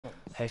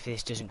Hopefully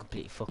this doesn't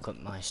completely fuck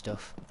up my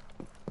stuff.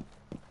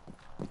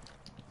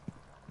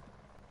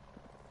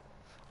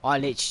 I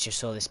literally just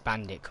saw this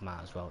bandit come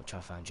out as well, which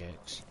I found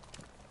jokes.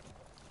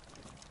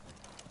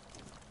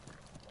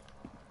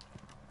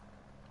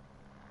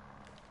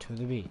 To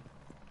the beat.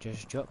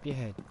 Just drop your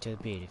head to the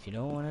beat. If you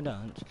don't want to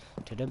dance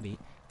to the beat,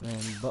 then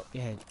bop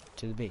your head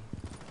to the beat.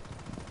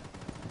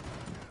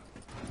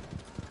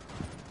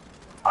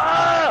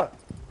 Ah!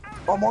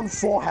 I'm on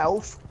 4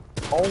 health.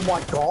 Oh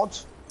my god.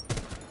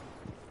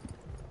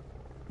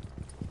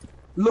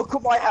 Look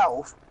at my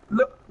health.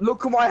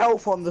 Look at my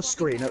health on the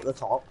screen at the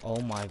top.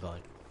 Oh my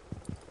god.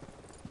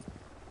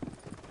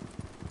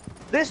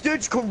 This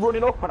dude's come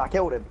running up and I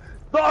killed him.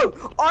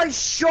 No! I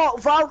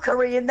shot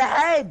Valkyrie in the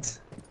head!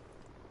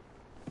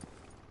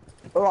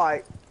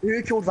 Alright,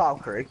 who killed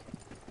Valkyrie?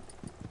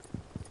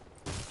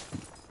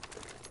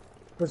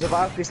 Because the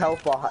Valkyrie's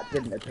health bar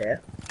didn't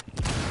appear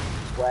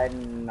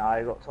when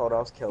I got told I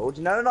was killed.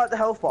 You know, like the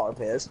health bar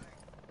appears?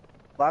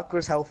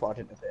 Valkyrie's health bar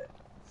didn't appear.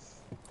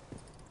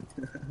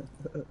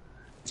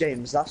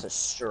 James, that's a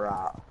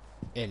strat.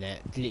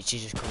 Innit? Literally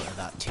just come out of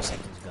that 2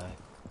 seconds ago.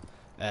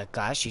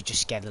 Guys, you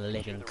just scared the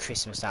living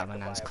Christmas out of my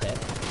nan's clip.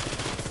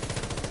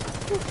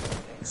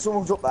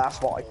 Someone's up there, that's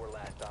why.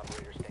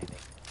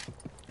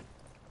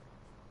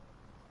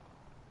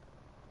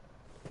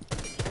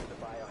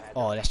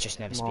 Oh, let's just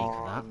never speak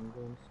of that.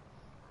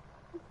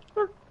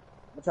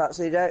 What's that,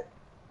 CJ?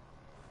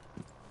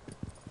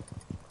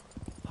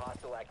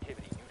 Hostile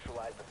activity.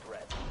 Neutralize the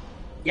threat.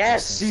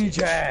 Yes,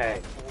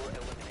 CJ!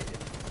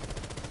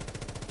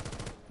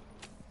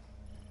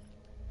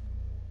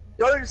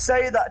 Don't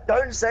say that,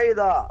 don't say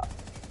that!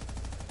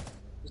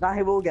 Because now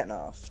he will get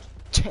nerfed.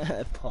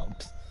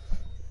 Pops.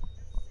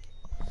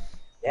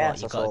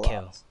 Yes, you I got saw a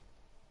kill. That.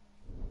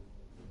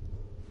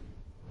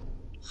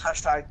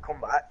 Hashtag come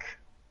back.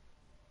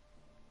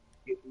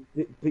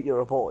 But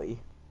you're a boy.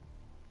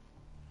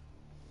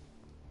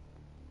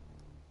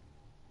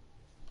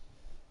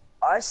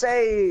 I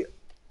say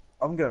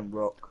I'm going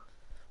rook.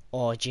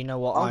 Oh, do you know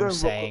what I'm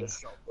saying?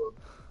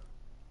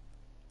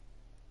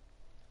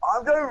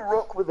 I'm going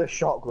rook with a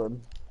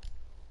shotgun.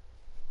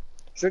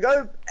 Should I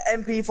go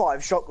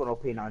MP5 shotgun or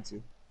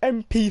P90?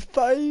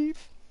 MP5?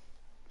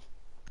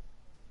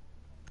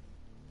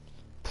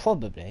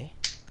 Probably.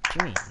 What do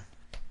you mean?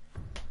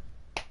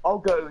 I'll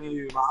go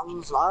you,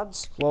 mans,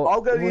 lads. Well,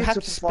 I'll go we'll you have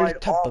to to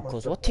provide split up armor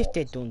because support. what if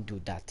they don't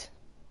do that?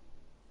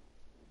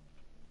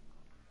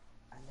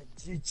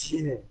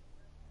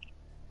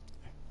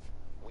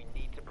 We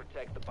need to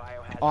protect the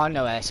biohazard. Oh, I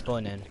know where they're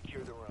spawning.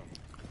 Secure the room.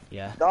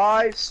 Yeah.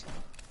 Guys,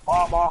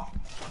 armor.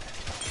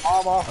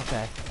 Armor.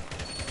 Okay.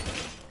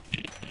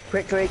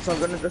 Quickly, because I'm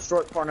going to destroy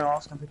it before anyone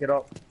else can pick it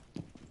up.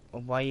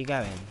 Well, where are you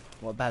going?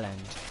 What bell end?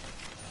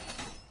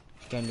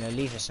 You're going to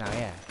leave us now,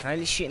 yeah. Can I at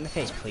least shoot in the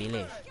face before you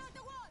leave?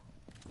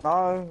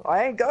 No,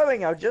 I ain't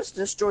going. I just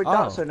destroyed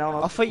that, so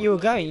now I thought you were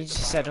going. You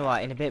just said,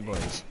 alright, in a bit,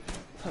 boys.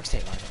 Fuck's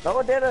sake, man. No,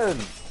 I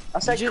didn't. I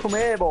said, Did you? come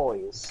here,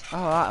 boys. Oh,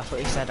 alright, I thought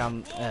you said,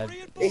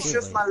 It's see,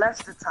 just boys. my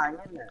Leicester time,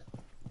 isn't it?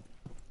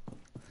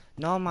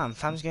 No, man,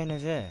 fam's going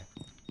over there.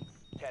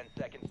 10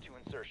 seconds to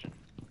insertion.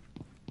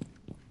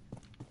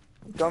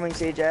 Coming,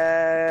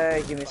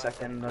 CJ. Give me a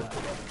second.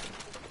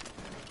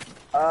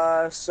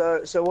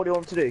 So what do you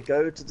want to do?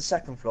 Go to the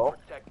second floor.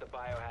 Protect the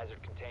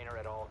biohazard container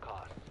at all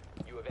costs.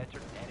 You have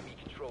entered an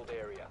enemy-controlled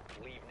area.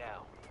 Leave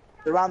now.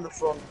 Around the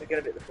front. We're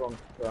gonna be at the front.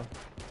 So.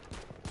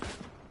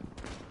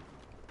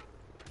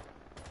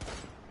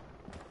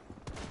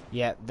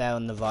 Yeah, they're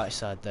on the right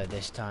side, though,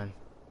 this time.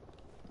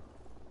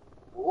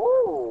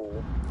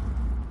 Ooh.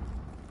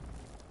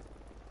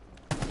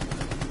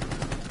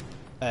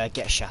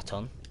 Get shot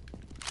on.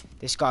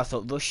 This guy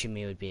thought rushing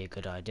me would be a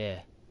good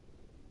idea.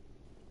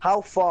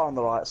 How far on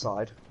the right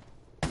side?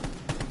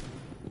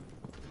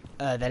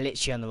 They're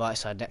literally on the right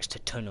side, next to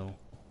tunnel.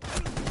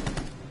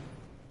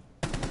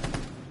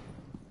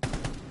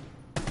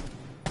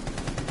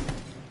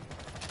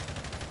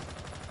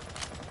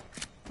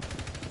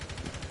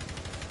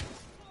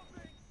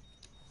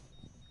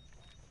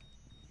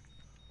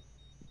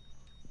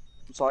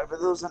 I'm sorry, but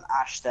there was an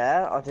ash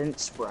there. I didn't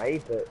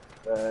spray, but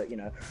you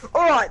know.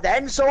 All right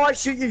then. So I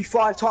shoot you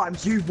 5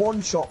 times. You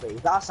one-shot me.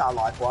 That's how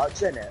life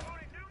works, isn't it?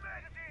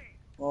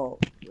 Oh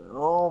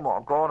my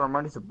god! I'm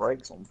ready to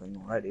break something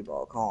already,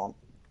 but I can't.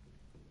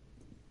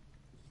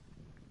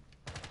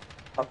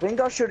 I think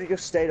I should have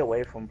just stayed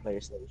away from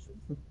PlayStation.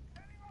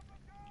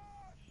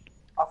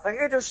 I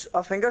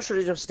think I should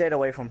have just stayed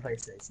away from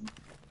PlayStation.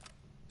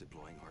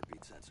 Deploying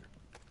heartbeat sensor.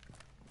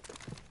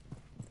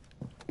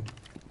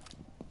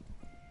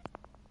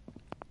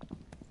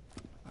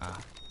 Ah,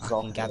 I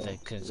can gather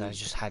because I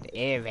just had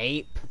ear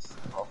rape.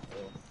 Op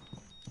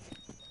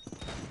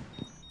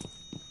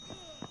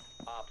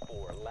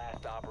 4,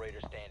 last operator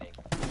standing.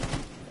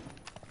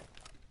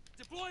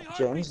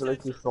 James,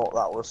 like you thought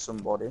that was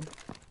somebody.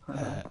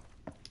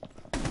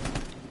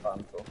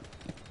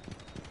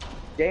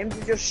 James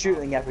is just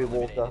shooting every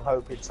wall to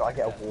hope it's I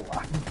get a wall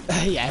back.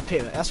 Yeah,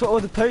 pretty much. That's what all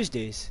the pros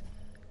do.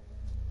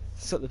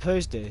 That's what the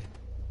pros do.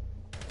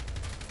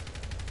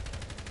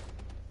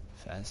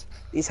 Fez.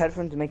 These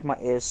headphones are making my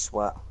ears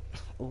sweat.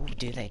 Oh,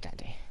 do they,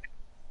 Daddy?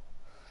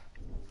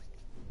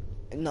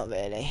 Not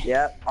really.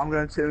 Yeah, I'm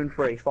going 2 and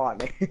 3.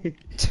 Fight me. Wait,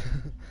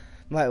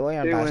 what are you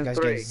on 2 about? and Guys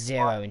 3. go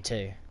 0 and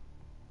 2.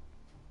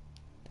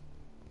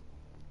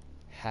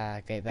 Ha,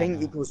 great bet. Ping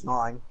now. equals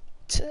 9.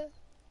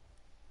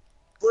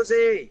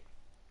 Pussy!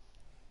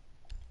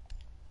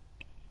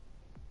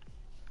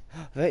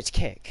 Votes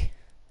kick.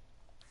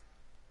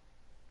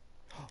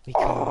 We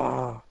can't.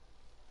 Oh,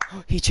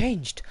 He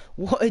changed.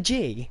 What a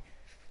G.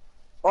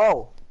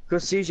 oh,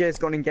 because CJ's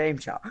gone in game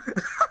chat.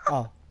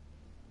 Oh.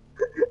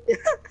 Yeah,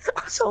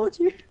 I told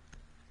you.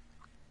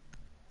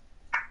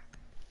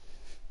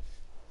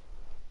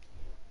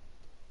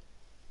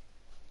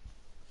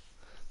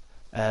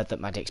 That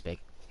my dick's big.